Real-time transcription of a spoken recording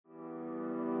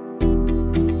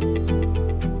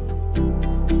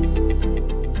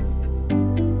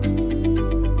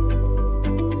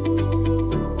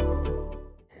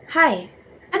Hi,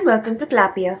 and welcome to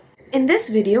Clappia. In this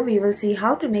video, we will see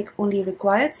how to make only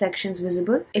required sections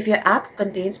visible if your app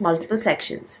contains multiple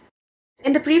sections.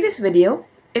 In the previous video,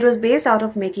 it was based out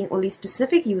of making only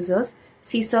specific users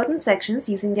see certain sections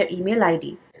using their email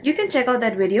ID. You can check out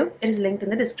that video, it is linked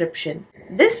in the description.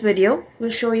 This video will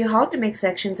show you how to make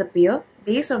sections appear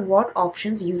based on what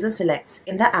options user selects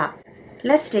in the app.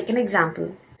 Let's take an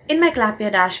example. In my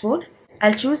Clappia dashboard,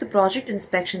 I'll choose the Project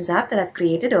Inspections app that I've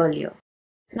created earlier.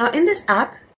 Now in this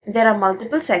app, there are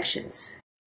multiple sections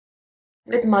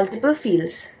with multiple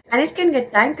fields, and it can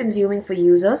get time consuming for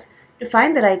users to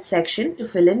find the right section to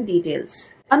fill in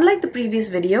details. Unlike the previous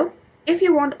video, if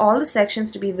you want all the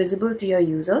sections to be visible to your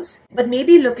users, but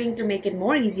maybe looking to make it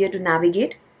more easier to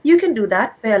navigate, you can do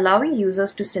that by allowing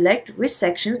users to select which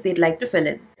sections they'd like to fill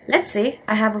in. Let's say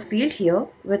I have a field here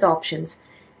with options,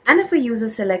 and if a user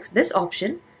selects this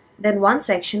option, then one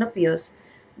section appears.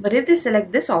 But if they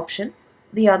select this option,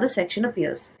 the other section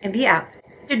appears in the app.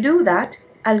 To do that,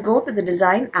 I'll go to the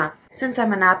Design app. Since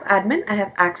I'm an app admin, I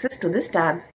have access to this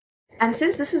tab. And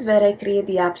since this is where I create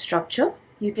the app structure,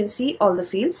 you can see all the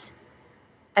fields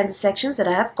and the sections that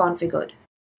I have configured.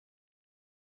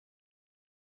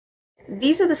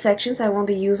 These are the sections I want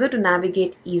the user to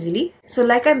navigate easily. So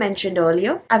like I mentioned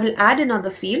earlier, I will add another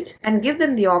field and give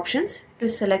them the options to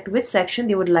select which section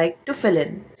they would like to fill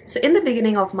in. So in the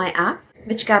beginning of my app,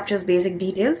 which captures basic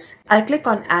details, I'll click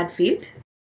on Add Field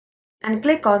and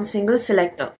click on Single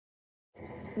Selector.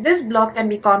 This block can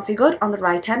be configured on the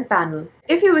right-hand panel.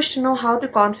 If you wish to know how to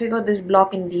configure this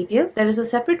block in detail, there is a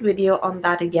separate video on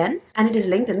that again, and it is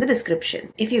linked in the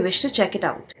description if you wish to check it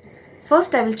out.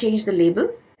 First, I will change the label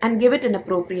and give it an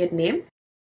appropriate name.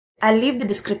 I'll leave the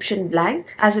description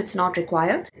blank as it's not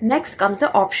required. Next comes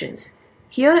the options.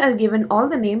 Here I'll give in all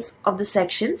the names of the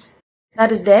sections that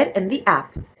is there in the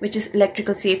app, which is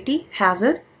electrical safety,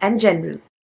 hazard, and general.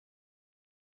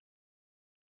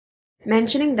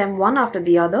 Mentioning them one after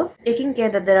the other, taking care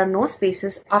that there are no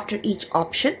spaces after each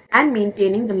option, and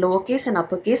maintaining the lowercase and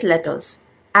uppercase letters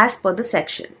as per the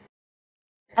section.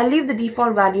 I'll leave the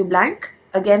default value blank.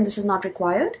 Again, this is not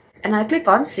required, and I'll click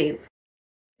on Save.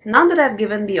 Now that I've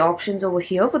given the options over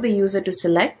here for the user to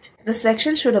select, the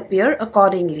section should appear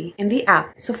accordingly in the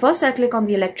app. So first I'll click on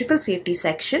the electrical safety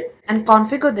section and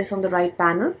configure this on the right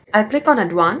panel. I'll click on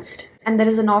Advanced, and there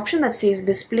is an option that says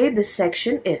Display this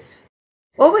section if.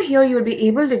 Over here you'll be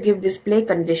able to give display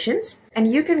conditions,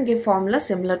 and you can give formula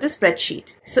similar to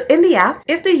spreadsheet. So in the app,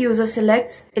 if the user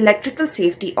selects electrical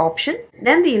safety option,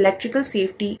 then the electrical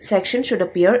safety section should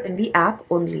appear in the app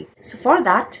only. So for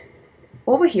that,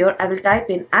 over here, I will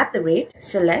type in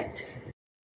 @select,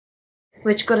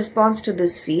 which corresponds to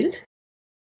this field,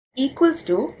 equals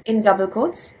to, in double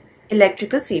quotes,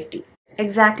 electrical safety.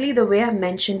 Exactly the way I've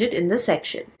mentioned it in this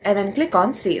section. And then click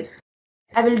on Save.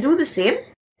 I will do the same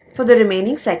for the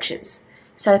remaining sections.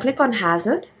 So I'll click on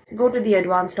Hazard, go to the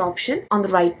Advanced option on the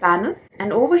right panel,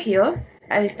 and over here,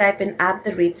 I'll type in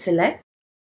 @select,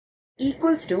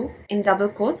 equals to, in double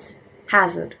quotes,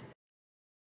 hazard.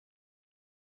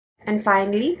 And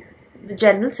finally, the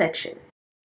general section.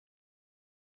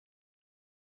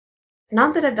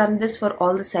 Now that I've done this for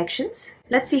all the sections,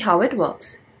 let's see how it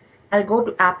works. I'll go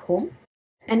to App Home,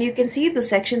 and you can see the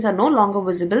sections are no longer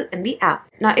visible in the app.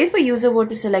 Now if a user were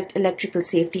to select electrical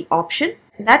safety option,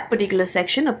 that particular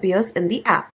section appears in the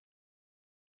app.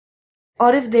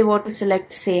 Or if they were to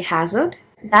select, say, hazard,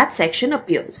 that section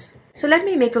appears. So let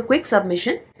me make a quick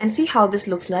submission and see how this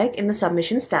looks like in the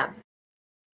Submissions tab.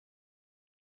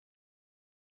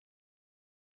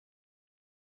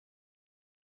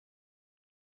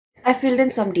 I filled in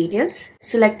some details,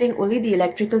 selecting only the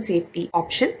electrical safety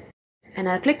option, and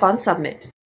I'll click on Submit.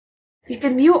 You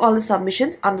can view all the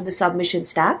submissions under the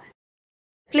Submissions tab.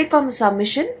 Click on the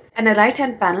submission and a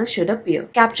right-hand panel should appear,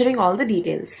 capturing all the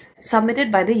details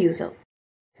submitted by the user.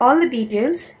 All the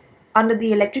details under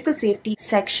the electrical safety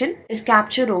section is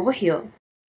captured over here.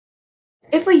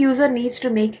 If a user needs to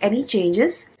make any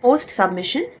changes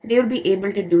post-submission, they will be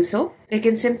able to do so. They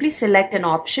can simply select an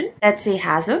option, let's say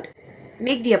hazard,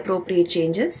 make the appropriate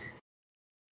changes,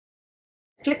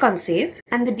 click on Save,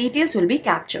 and the details will be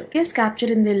captured. Details captured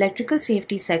in the electrical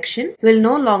safety section will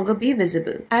no longer be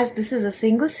visible, as this is a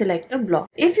single selector block.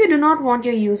 If you do not want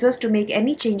your users to make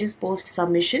any changes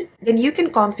post-submission, then you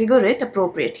can configure it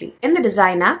appropriately. In the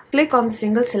Design app, click on the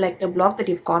single selector block that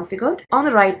you've configured. On the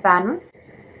right panel,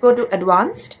 go to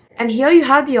Advanced, and here you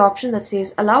have the option that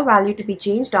says Allow value to be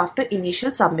changed after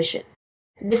initial submission.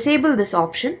 Disable this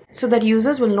option so that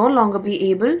users will no longer be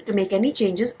able to make any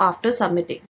changes after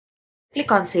submitting.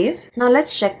 Click on Save. Now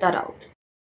let's check that out.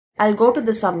 I'll go to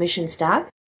the Submissions tab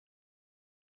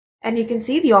And you can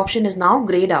see the option is now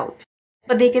grayed out,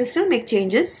 but they can still make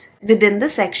changes within the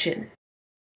section.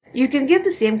 You can give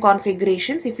the same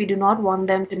configurations if you do not want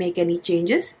them to make any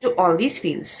changes to all these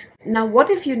fields. Now what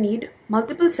if you need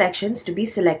multiple sections to be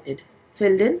selected,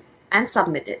 filled in and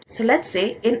submitted? So let's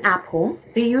say in App Home,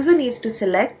 the user needs to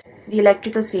select the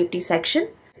electrical safety section,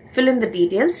 fill in the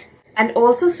details and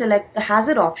also select the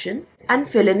hazard option and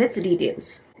fill in its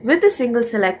details. With the single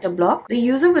selector block, the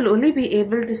user will only be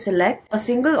able to select a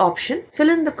single option, fill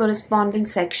in the corresponding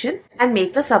section and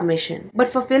make a submission. But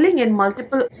for filling in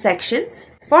multiple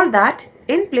sections, for that,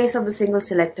 in place of the single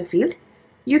selector field,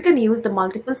 you can use the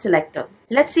multiple selector.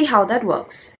 Let's see how that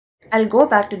works. I'll go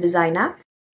back to Design app,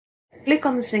 click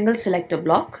on the single selector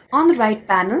block. On the right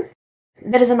panel,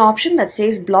 there is an option that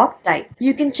says block type.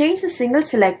 You can change the single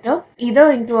selector either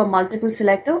into a multiple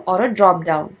selector or a drop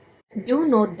down. Do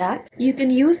note that you can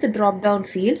use the drop-down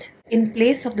field in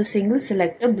place of the single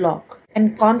selector block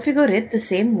and configure it the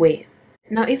same way.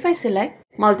 Now if I select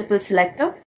multiple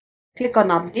selector, click on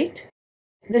update,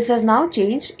 this has now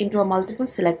changed into a multiple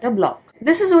selector block.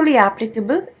 This is only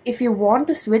applicable if you want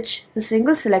to switch the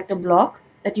single selector block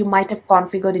that you might have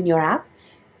configured in your app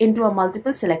into a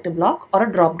multiple selector block or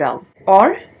a drop-down.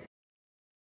 Or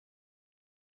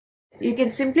you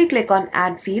can simply click on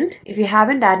Add Field if you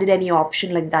haven't added any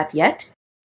option like that yet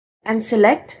and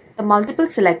select the multiple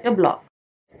selector block.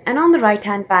 And on the right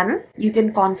hand panel, you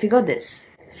can configure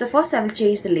this. So first I will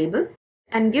change the label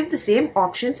and give the same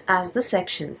options as the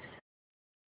sections.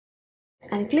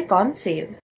 And click on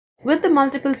Save. With the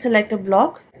multiple selector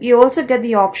block, you also get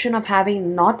the option of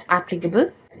having Not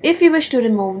Applicable. If you wish to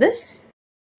remove this,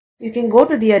 you can go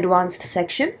to the Advanced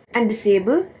section and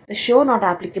disable the Show Not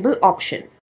Applicable option.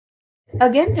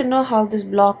 Again, to know how this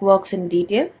block works in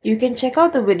detail, you can check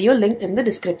out the video linked in the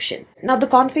description. Now the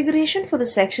configuration for the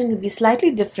section will be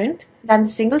slightly different than the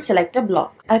single selector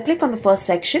block. I'll click on the first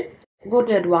section, go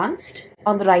to Advanced.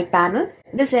 On the right panel,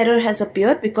 this error has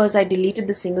appeared because I deleted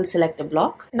the single selector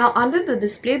block. Now under the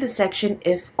Display the Section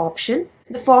If option,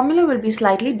 the formula will be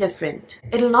slightly different.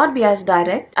 It will not be as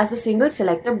direct as the single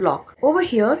selector block. Over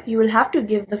here, you will have to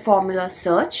give the formula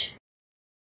search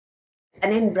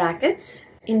and in brackets,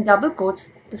 in double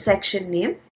quotes, the section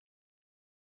name,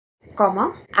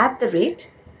 comma,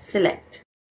 @select,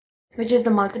 which is the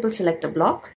multiple selector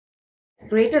block,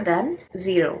 greater than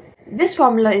 0. This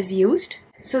formula is used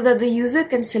so that the user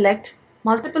can select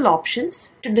multiple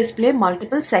options to display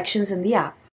multiple sections in the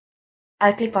app.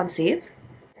 I'll click on Save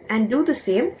and do the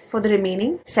same for the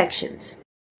remaining sections.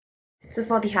 So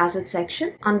for the hazard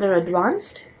section, under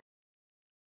Advanced,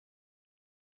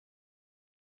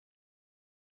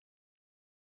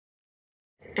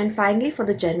 and finally for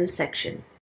the general section.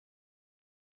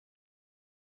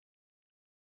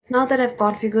 Now that I've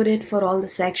configured it for all the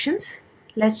sections,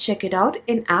 let's check it out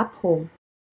in App Home.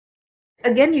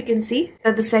 Again, you can see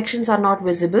that the sections are not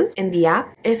visible in the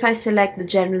app. If I select the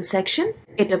general section,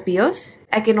 it appears.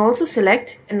 I can also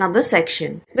select another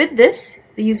section. With this,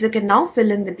 the user can now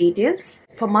fill in the details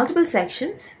for multiple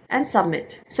sections and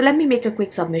submit. So let me make a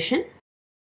quick submission.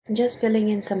 I'm just filling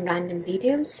in some random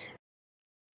details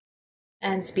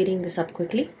and speeding this up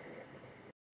quickly.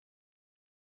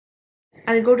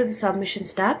 I'll go to the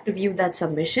Submissions tab to view that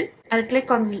submission. I'll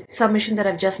click on the submission that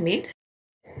I've just made.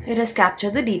 It has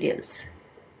captured the details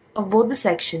of both the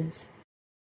sections.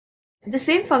 The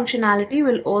same functionality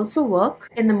will also work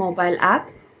in the mobile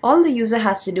app. All the user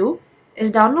has to do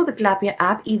is download the Clappia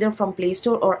app either from Play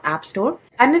Store or App Store,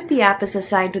 and if the app is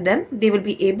assigned to them, they will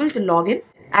be able to log in,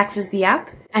 access the app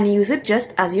and use it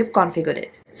just as you've configured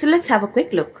it. So let's have a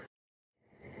quick look.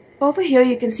 Over here,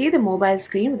 you can see the mobile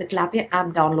screen with the Clappia app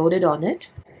downloaded on it.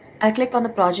 I'll click on the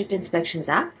Project Inspections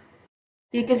app.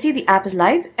 You can see the app is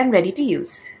live and ready to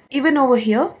use. Even over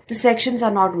here, the sections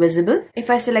are not visible.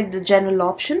 If I select the general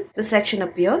option, the section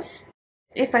appears.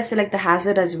 If I select the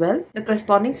hazard as well, the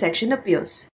corresponding section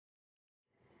appears.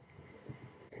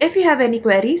 If you have any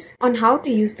queries on how to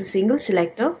use the single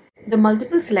selector, the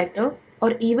multiple selector,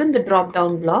 or even the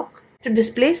drop-down block, to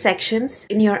display sections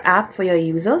in your app for your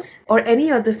users or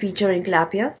any other feature in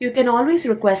Clappia, you can always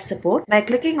request support by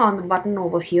clicking on the button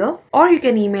over here, or you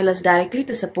can email us directly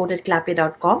to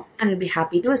support@clappia.com and we'll be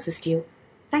happy to assist you.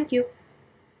 Thank you.